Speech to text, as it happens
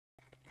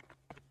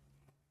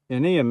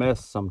In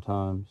EMS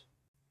sometimes,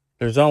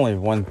 there's only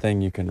one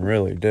thing you can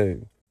really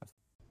do.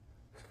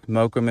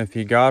 Smoke 'em if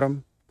you got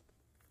 'em.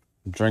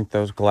 Drink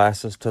those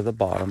glasses to the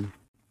bottom.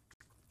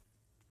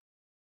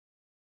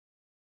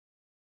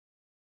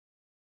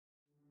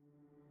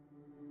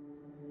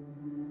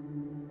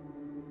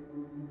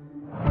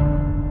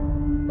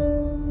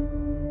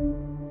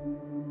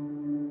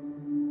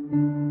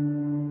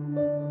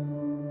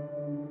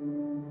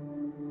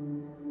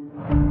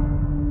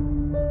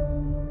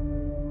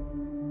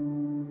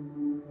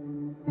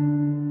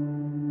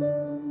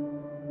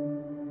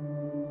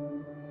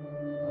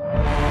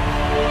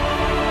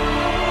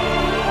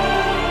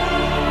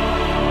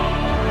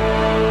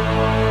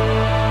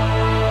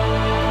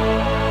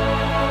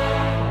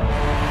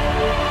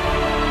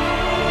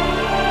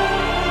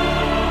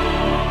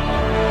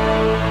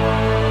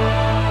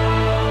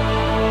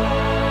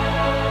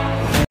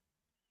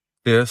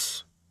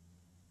 This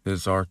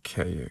is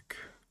archaic.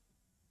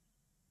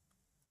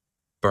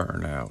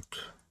 Burnout.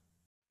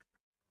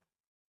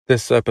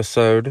 This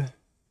episode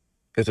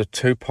is a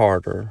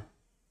two-parter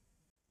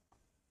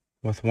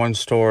with one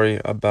story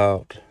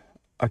about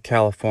a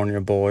California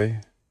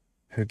boy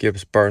who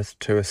gives birth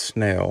to a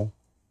snail,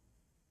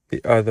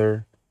 the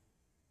other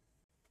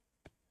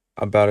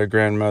about a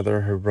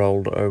grandmother who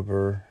rolled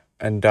over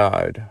and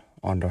died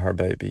onto her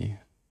baby.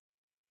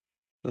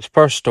 This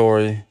first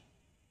story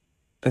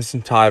is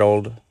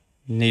entitled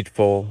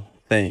Needful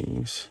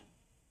Things.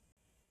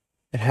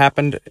 It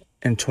happened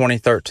in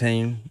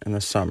 2013 in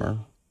the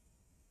summer.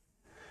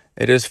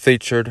 It is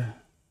featured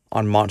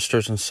on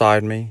Monsters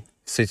Inside Me,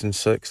 Season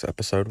 6,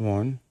 Episode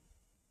 1.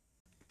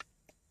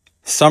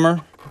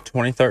 Summer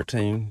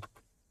 2013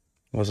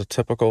 was a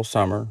typical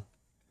summer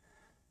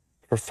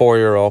for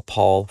 4-year-old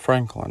Paul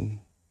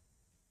Franklin.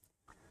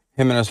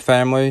 Him and his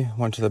family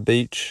went to the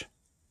beach,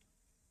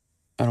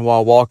 and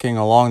while walking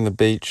along the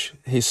beach,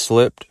 he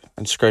slipped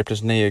and scraped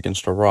his knee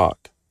against a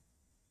rock.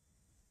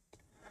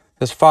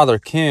 His father,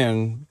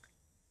 Ken,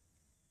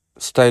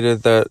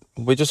 stated that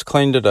we just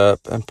cleaned it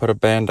up and put a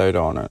Band-Aid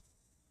on it.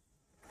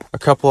 A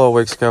couple of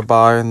weeks go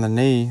by and the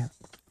knee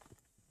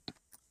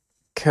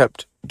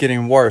kept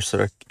getting worse.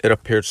 It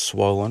appeared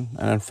swollen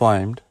and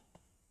inflamed.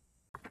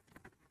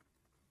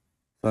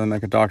 So they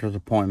make a doctor's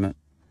appointment.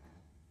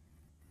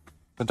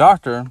 The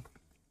doctor,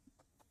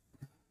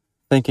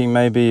 thinking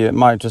maybe it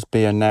might just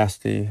be a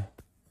nasty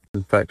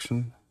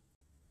infection,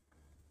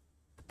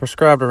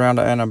 prescribed a round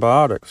of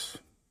antibiotics,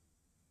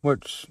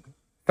 which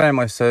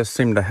family says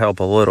seemed to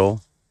help a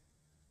little.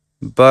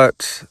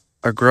 But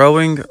a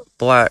growing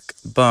black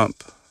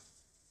bump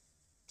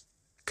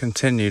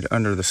continued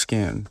under the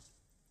skin.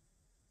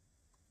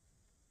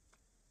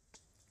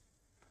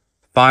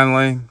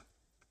 Finally,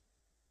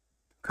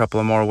 a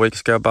couple of more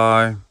weeks go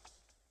by.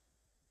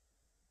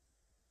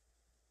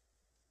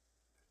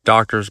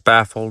 Doctor's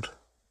baffled.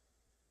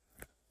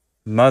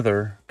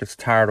 Mother gets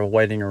tired of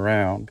waiting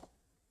around,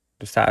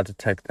 decides to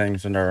take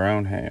things into her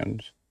own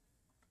hands.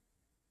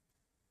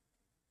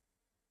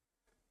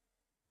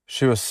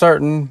 She was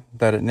certain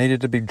that it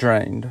needed to be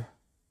drained,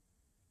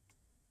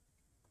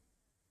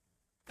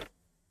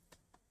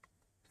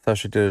 so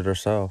she did it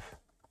herself.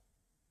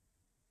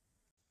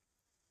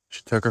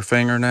 She took her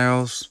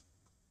fingernails,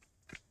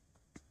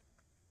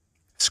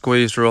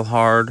 squeezed real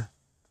hard.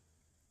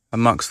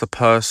 Amongst the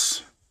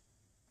pus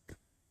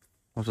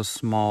was a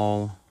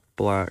small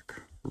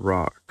black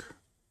rock.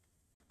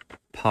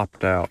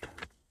 Popped out.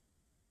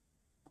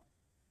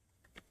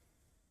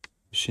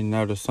 She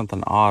noticed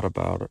something odd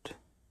about it.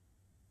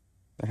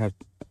 It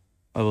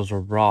was a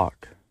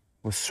rock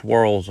with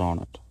swirls on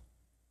it.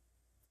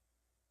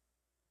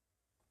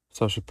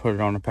 So she put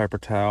it on a paper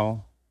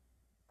towel.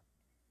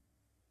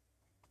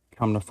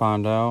 Come to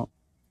find out,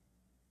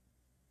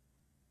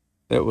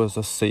 it was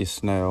a sea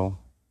snail.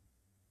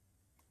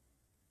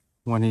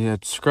 When he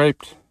had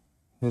scraped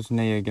his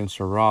knee against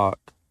a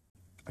rock,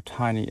 a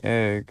tiny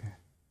egg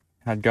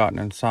had gotten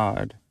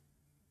inside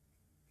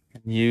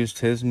and used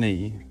his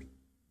knee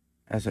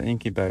as an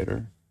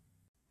incubator.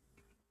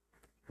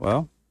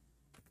 Well,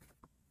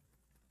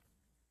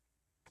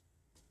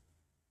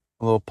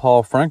 little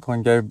Paul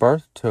Franklin gave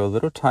birth to a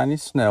little tiny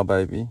snail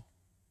baby.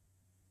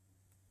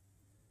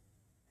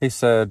 He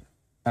said,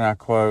 and I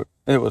quote,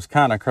 "It was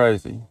kind of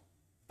crazy,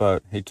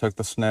 but he took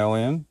the snail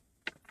in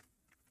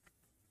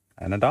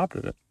and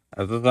adopted it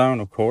as his own,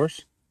 of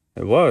course.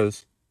 It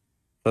was.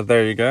 So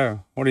there you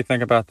go. What do you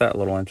think about that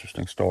little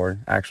interesting story?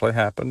 Actually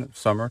happened in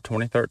summer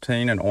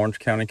 2013 in Orange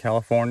County,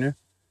 California.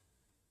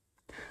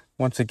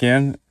 Once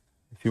again,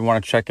 if you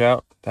want to check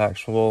out the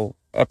actual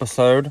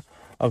episode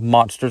of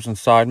Monsters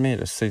Inside Me,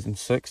 it is Season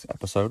 6,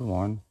 Episode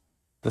 1.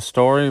 The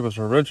story was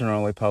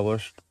originally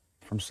published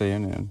from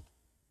CNN.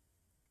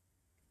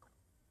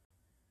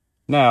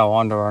 Now,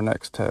 on to our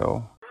next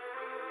tale.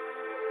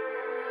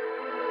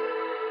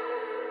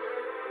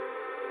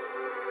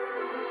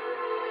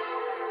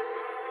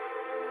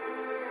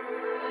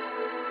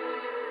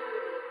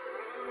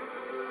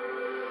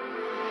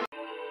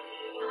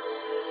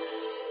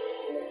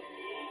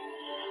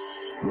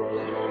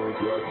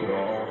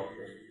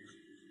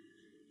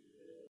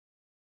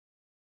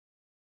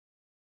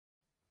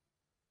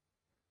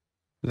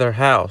 Their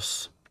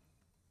house,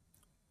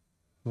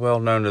 well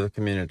known to the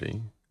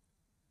community.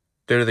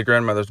 Due to the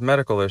grandmother's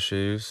medical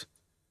issues,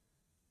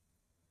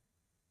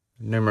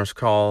 numerous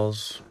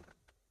calls,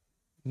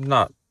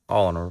 not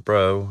all in a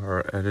row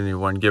or at any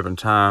one given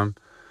time,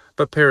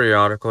 but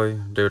periodically,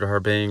 due to her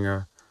being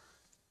a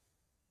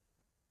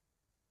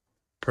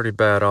pretty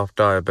bad off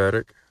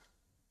diabetic,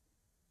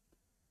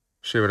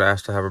 she would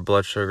ask to have her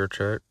blood sugar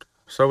checked.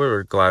 So we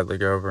would gladly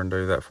go over and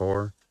do that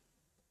for her.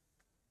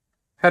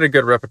 Had a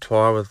good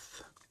repertoire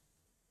with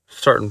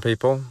certain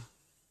people.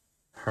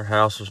 Her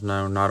house was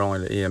known not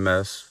only to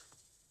EMS,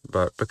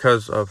 but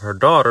because of her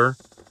daughter,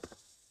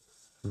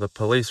 the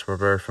police were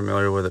very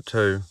familiar with it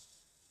too.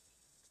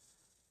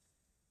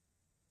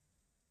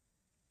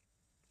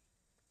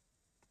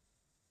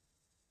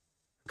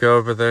 Go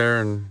over there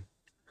and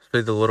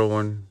see the little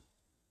one.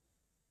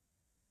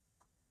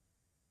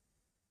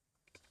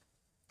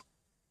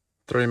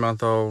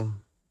 3-month-old.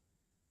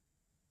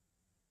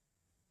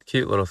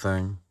 Cute little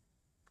thing.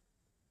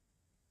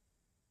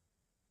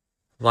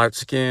 Light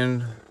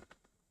skinned.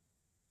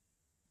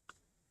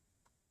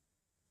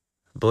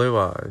 Blue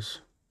eyes.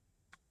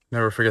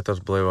 Never forget those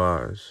blue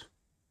eyes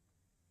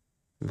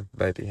the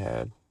baby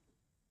had.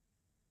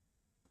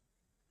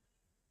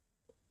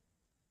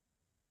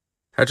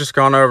 Had just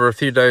gone over a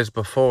few days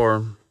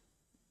before.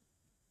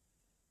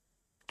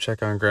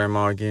 Check on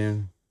Grandma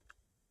again.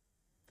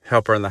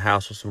 Help her in the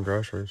house with some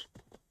groceries.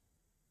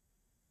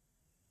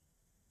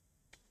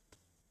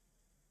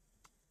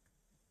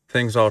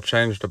 Things all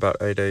changed about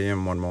 8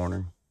 a.m. one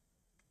morning.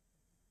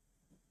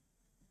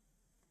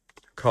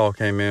 Call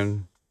came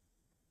in.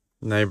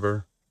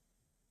 Neighbor.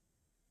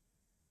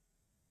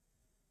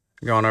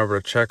 Gone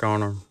over to check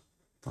on her.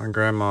 On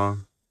Grandma.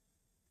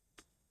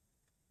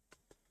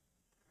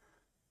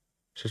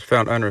 She's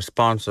found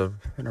unresponsive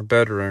in her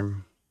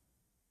bedroom.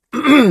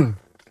 The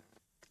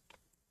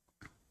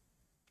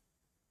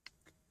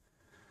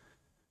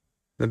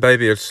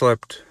baby had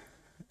slept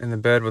in the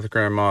bed with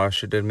Grandma as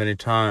she did many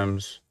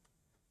times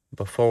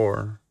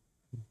before.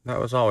 That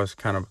was always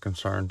kind of a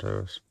concern to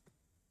us.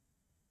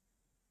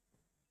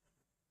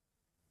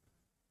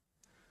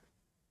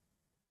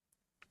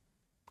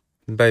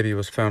 The baby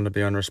was found to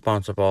be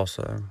unresponsive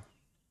also.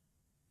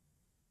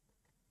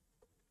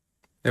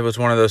 It was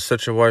one of those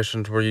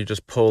situations where you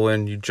just pull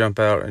in, you jump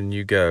out, and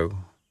you go.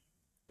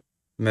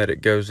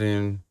 Medic goes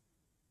in,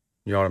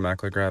 you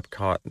automatically grab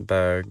cot and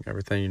bag,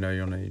 everything you know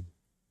you'll need.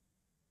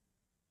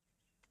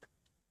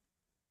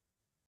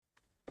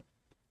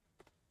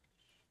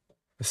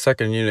 The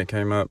second unit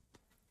came up.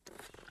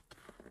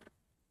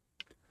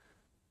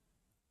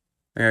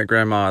 I got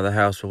Grandma out of the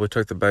house, but we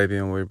took the baby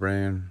and we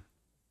ran.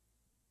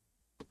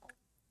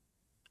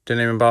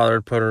 Didn't even bother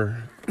to put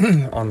her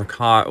on the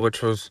cot,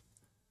 which was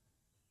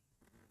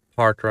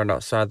parked right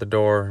outside the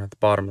door at the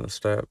bottom of the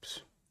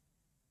steps.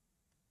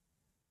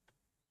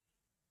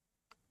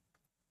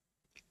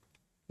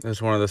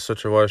 It's one of those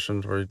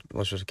situations where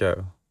let's just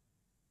go.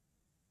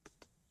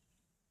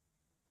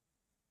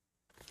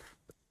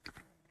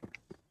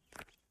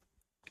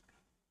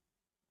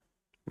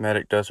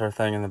 Medic does her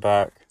thing in the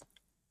back.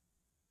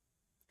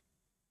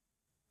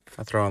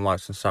 I throw in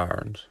lights and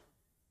sirens.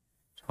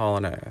 It's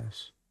hauling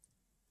ass.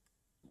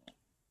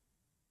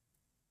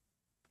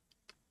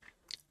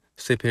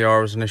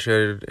 CPR was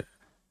initiated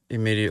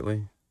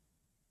immediately,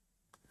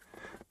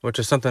 which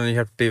is something you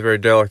have to be very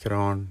delicate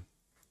on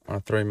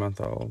a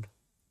 3-month-old.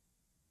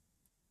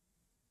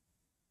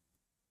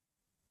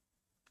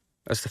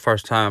 That's the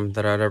first time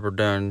that I'd ever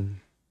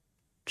done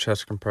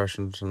chest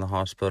compressions in the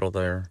hospital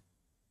there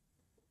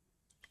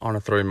on a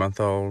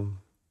 3-month-old,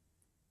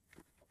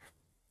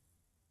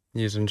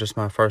 using just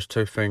my first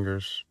 2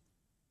 fingers.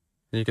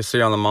 And you can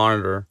see on the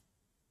monitor,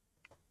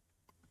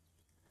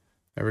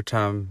 every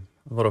time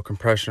a little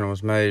compression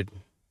was made,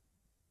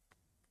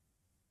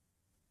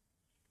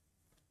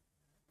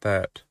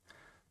 that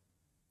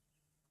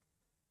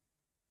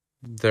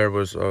there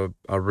was a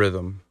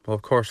rhythm. Well,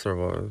 of course there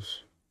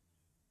was.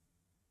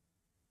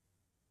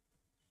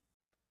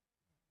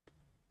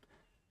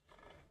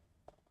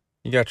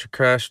 You got your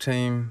crash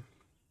team,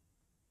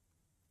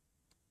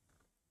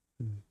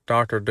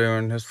 doctor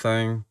doing his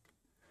thing,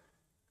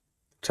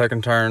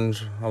 taking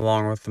turns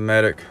along with the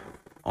medic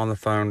on the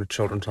phone to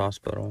Children's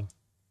Hospital.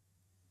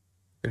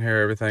 You can hear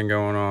everything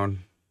going on,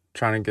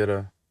 trying to get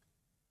a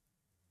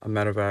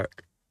medevac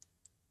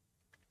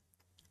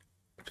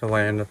to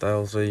land at the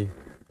LZ,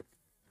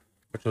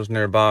 which was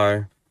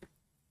nearby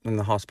in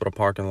the hospital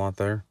parking lot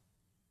there.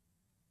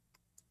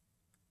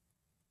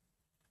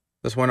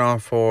 This went on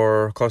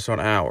for close to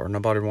an hour.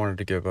 Nobody wanted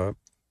to give up.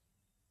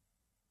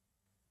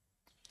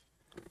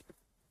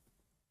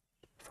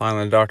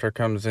 Finally, the doctor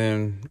comes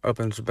in,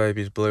 opens the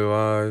baby's blue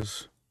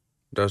eyes,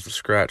 does the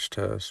scratch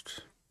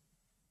test.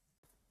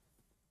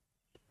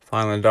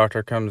 Finally, the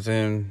doctor comes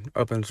in,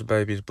 opens the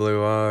baby's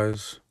blue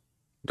eyes,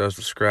 does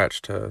the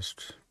scratch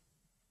test.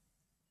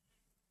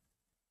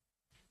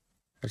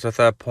 It's at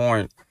that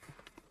point,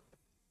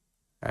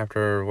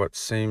 after what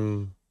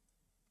seemed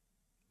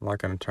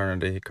like an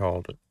eternity, he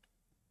called it.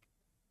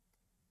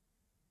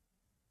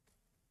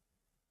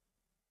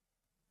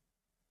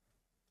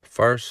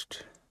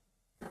 first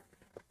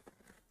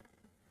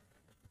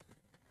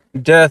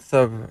death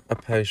of a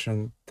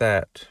patient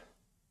that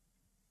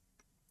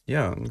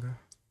young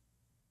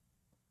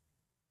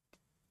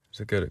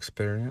is a good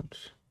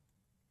experience.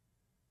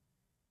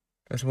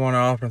 It's one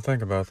I often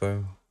think about,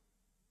 though.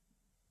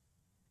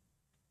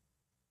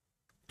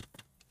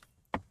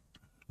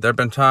 There have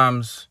been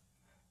times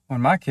when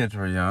my kids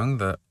were young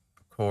that,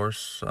 of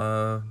course,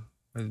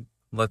 we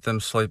let them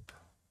sleep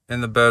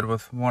in the bed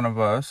with one of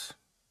us.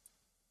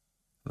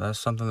 That's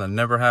something that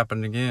never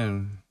happened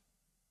again.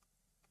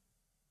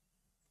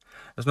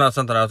 It's not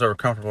something I was ever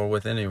comfortable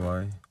with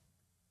anyway.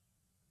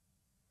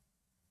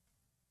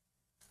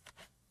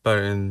 But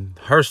in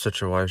her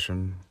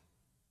situation,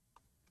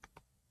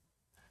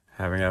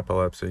 having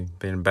epilepsy,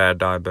 being a bad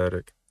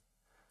diabetic,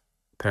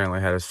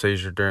 apparently had a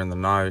seizure during the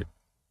night.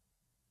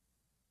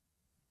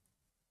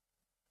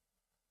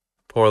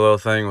 Poor little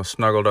thing was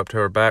snuggled up to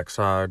her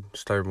backside,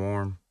 stayed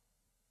warm.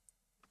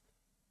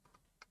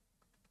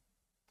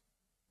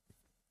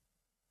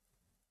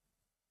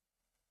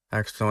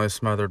 Accidentally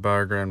smothered by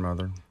her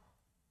grandmother.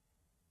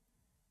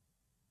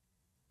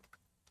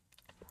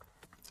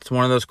 It's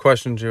one of those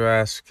questions you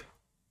ask,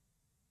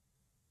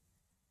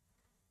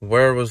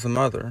 where was the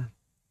mother?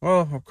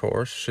 Well, of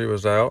course, she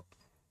was out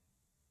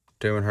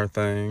doing her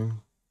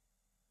thing.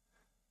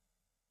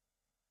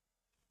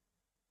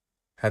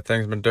 Had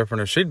things been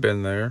different if she'd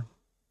been there,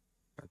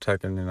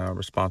 taking,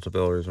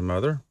 responsibility as a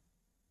mother,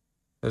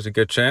 there's a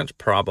good chance,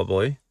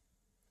 probably.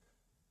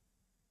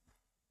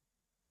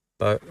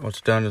 But what's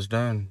done is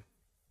done.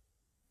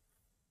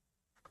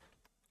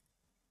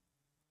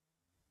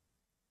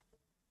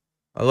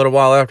 A little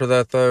while after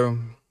that, though,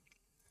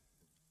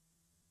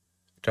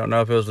 don't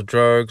know if it was the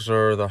drugs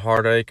or the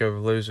heartache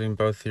of losing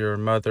both your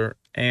mother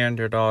and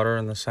your daughter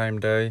in the same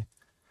day,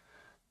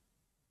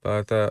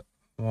 but that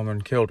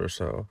woman killed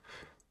herself.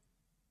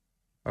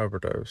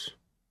 Overdose.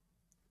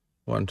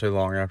 Wasn't too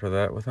long after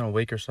that, within a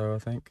week or so, I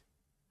think.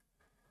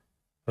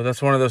 But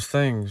that's one of those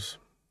things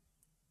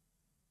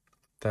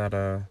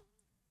that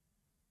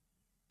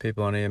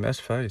people on EMS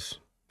face.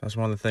 That's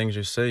one of the things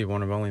you see,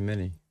 one of only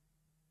many.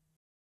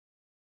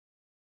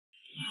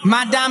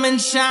 My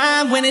diamonds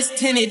shine when it's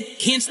tinted,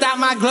 can't stop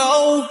my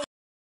glow.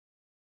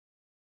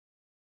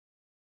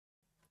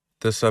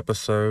 This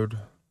episode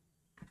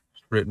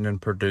is written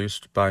and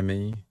produced by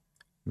me,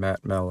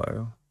 Matt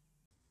Mello.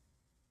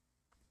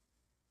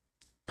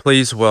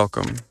 Please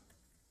welcome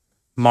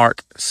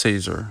Mark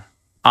Caesar.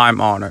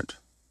 I'm honored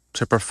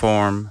to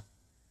perform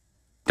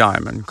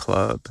Diamond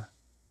Club.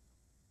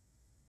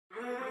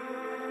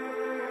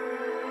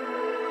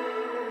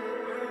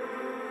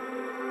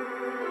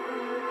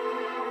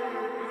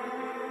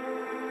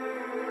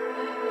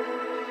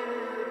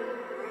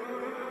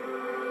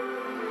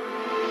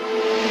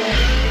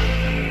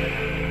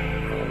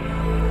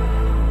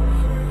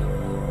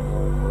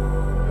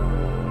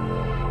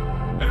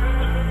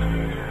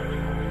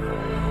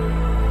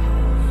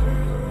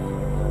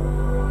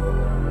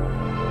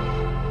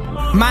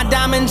 My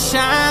diamonds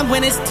shine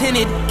when it's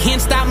tinted,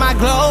 can't stop my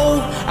glow.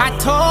 I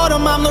told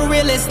them I'm the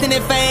realest and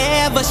it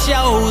forever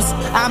shows.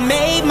 I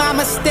made my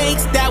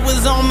mistakes, that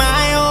was on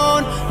my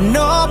own.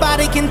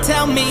 Nobody can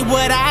tell me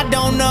what I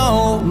don't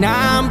know.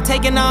 Now I'm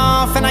taking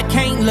off and I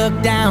can't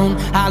look down.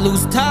 I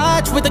lose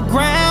touch with the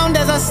ground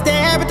as I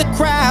stare at the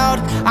crowd.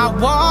 I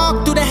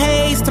walk through the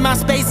haze to my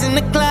space in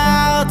the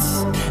clouds,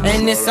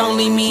 and it's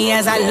only me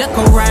as I look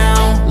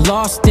around.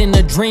 Lost in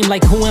a dream,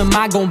 like who am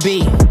I gonna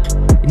be?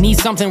 Need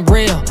something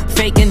real,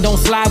 faking don't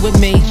slide with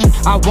me.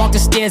 I walk the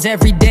stairs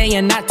every day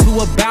and not to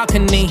a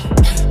balcony,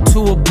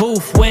 to a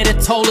booth where the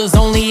toll is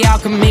only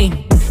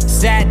alchemy.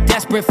 Sad,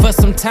 desperate for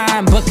some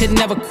time, but could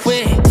never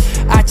quit.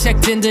 I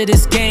checked into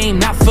this game,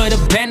 not for the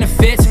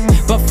benefits,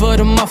 but for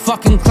the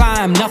motherfucking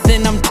climb.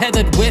 Nothing I'm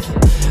tethered with.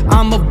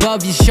 I'm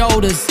above your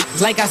shoulders,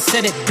 like I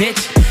said it, bitch.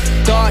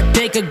 Thought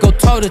they could go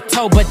toe to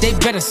toe, but they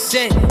better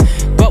sit.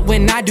 But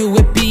when I do,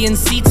 it be in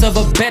seats of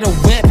a better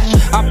whip.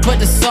 I put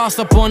the sauce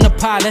up on the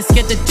pie, let's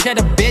get the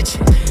cheddar, bitch.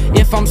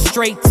 If I'm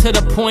straight to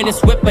the point,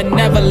 it's with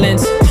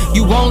benevolence.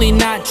 You only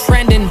not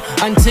trending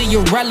until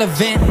you're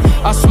relevant.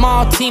 A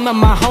small team of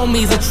my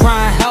homies are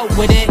trying to help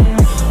with it.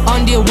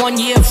 Under 1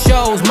 year of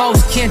shows,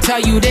 most can't tell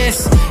you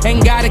this.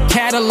 Ain't got a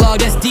catalog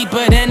that's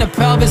deeper than the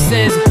pelvis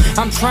is.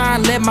 I'm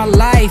trying to live my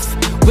life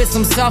with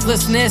some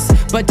selflessness,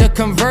 but the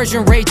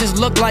conversion rate just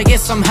look like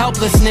it's some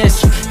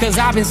helplessness. Cause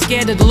I've been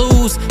scared to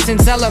lose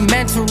since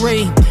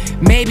elementary.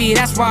 Maybe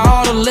that's why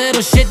all the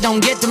little shit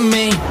don't get to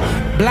me.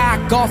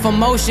 Block off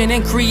emotion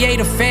and create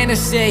a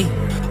fantasy.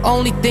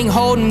 Only thing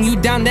holding you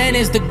down then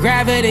is the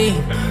gravity.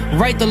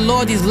 Write the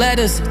Lord these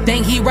letters,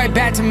 think he write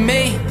back to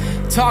me.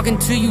 Talking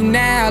to you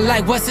now,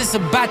 like what's this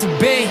about to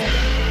be?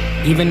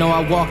 Even though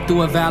I walk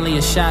through a valley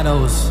of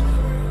shadows,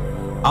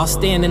 I'll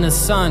stand in the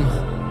sun,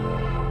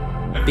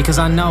 because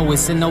I know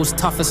it's in those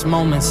toughest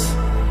moments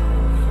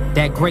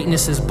that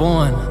greatness is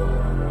born.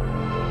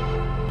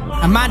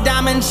 My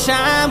diamonds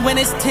shine when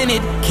it's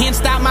tinted, can't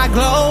stop my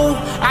glow.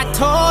 I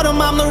told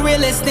them I'm the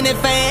realest and it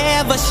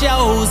forever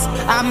shows.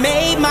 I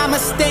made my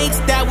mistakes,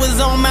 that was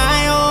on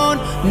my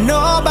own.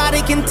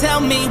 Nobody can tell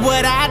me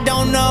what I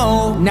don't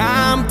know.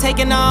 Now I'm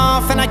taking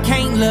off and I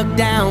can't look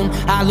down.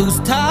 I lose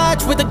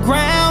touch with the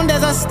ground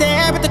as I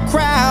stare at the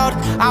crowd.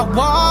 I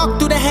walk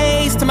through the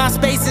haze to my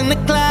space in the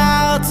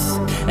clouds,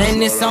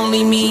 and it's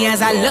only me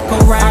as I look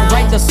around.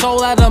 I write the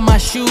soul out of my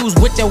shoes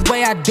with the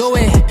way I do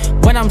it.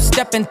 When I'm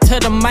stepping to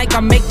the mic,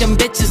 I make them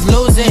bitches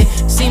lose it.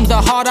 Seems the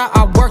harder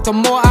I work, the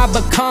more I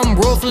become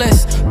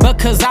ruthless.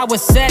 Because I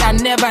was said I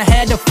never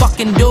had to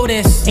fucking do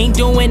this. Ain't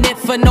doing it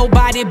for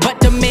nobody but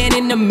the man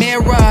in the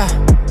mirror.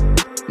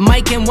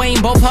 Mike and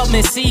Wayne both help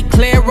me see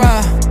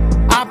clearer.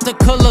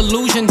 Optical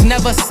illusions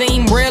never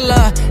seem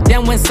realer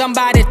than when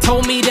somebody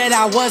told me that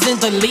I wasn't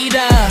the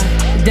leader.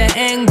 The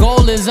end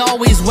goal is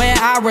always where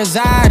I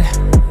reside.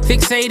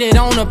 Fixated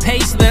on the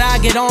pace that I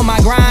get on my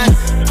grind.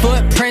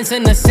 Footprints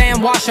in the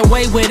sand wash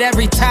away with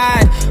every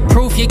tide.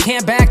 Proof you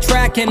can't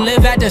backtrack and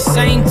live at the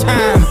same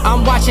time.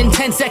 I'm watching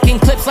 10-second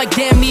clips like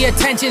damn the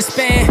attention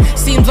span.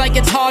 Seems like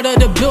it's harder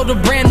to build a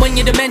brand when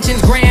your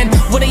dimension's grand.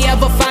 Will they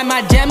ever find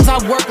my gems? I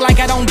work like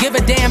I don't give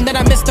a damn. Then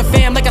I miss the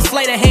fam like a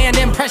sleight of hand,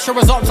 and pressure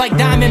results like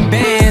diamond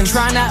bands.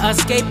 Trying to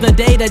escape the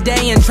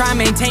day-to-day and try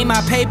maintain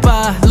my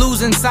paper.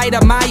 Losing sight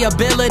of my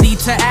ability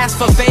to ask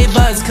for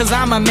favors. Cause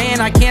I'm a man,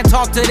 I can't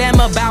talk to them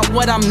about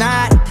what I'm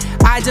not.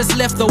 I just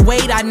lift the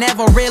weight, I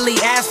never really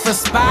asked for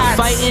spots.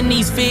 Fighting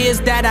these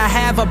fears that I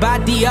have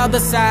about the other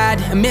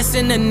side.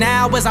 Missing the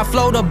now as I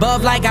float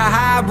above like a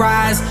high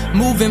rise.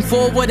 Moving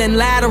forward and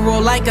lateral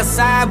like a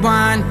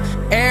sidewind.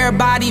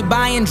 Everybody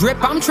buying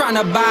drip, I'm trying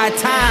to buy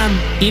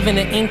time. Even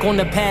the ink on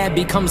the pad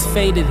becomes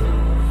faded.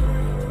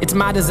 It's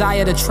my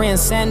desire to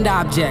transcend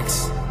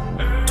objects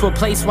to a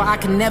place where I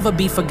can never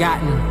be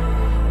forgotten.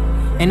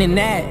 And in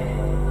that,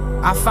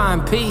 I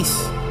find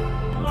peace.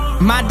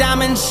 My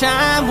diamonds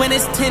shine when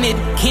it's tinted,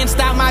 can't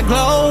stop my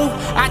glow.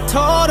 I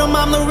told them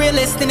I'm the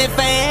realest and it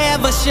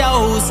forever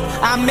shows.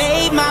 I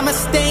made my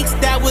mistakes,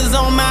 that was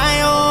on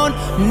my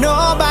own.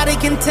 Nobody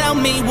can tell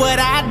me what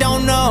I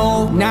don't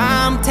know.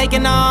 Now I'm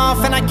taking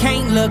off and I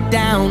can't look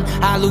down.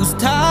 I lose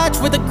touch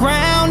with the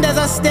ground as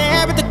I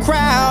stare at the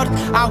crowd.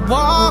 I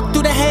walk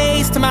through the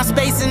haze to my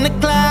space in the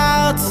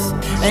clouds,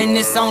 and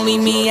it's only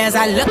me as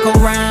I look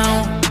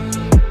around.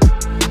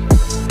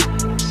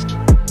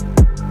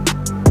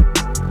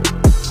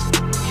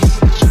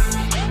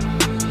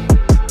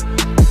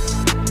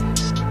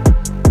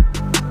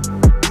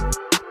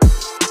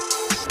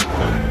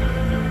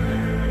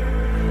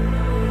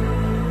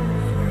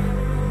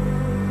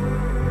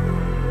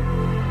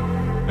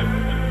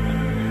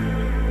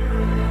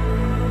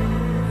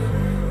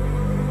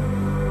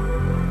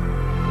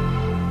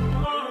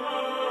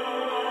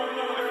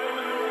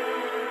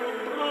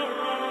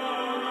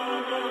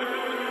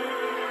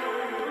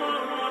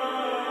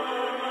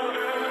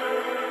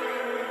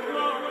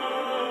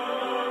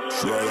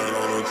 Try that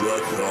on a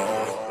track,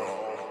 y'all.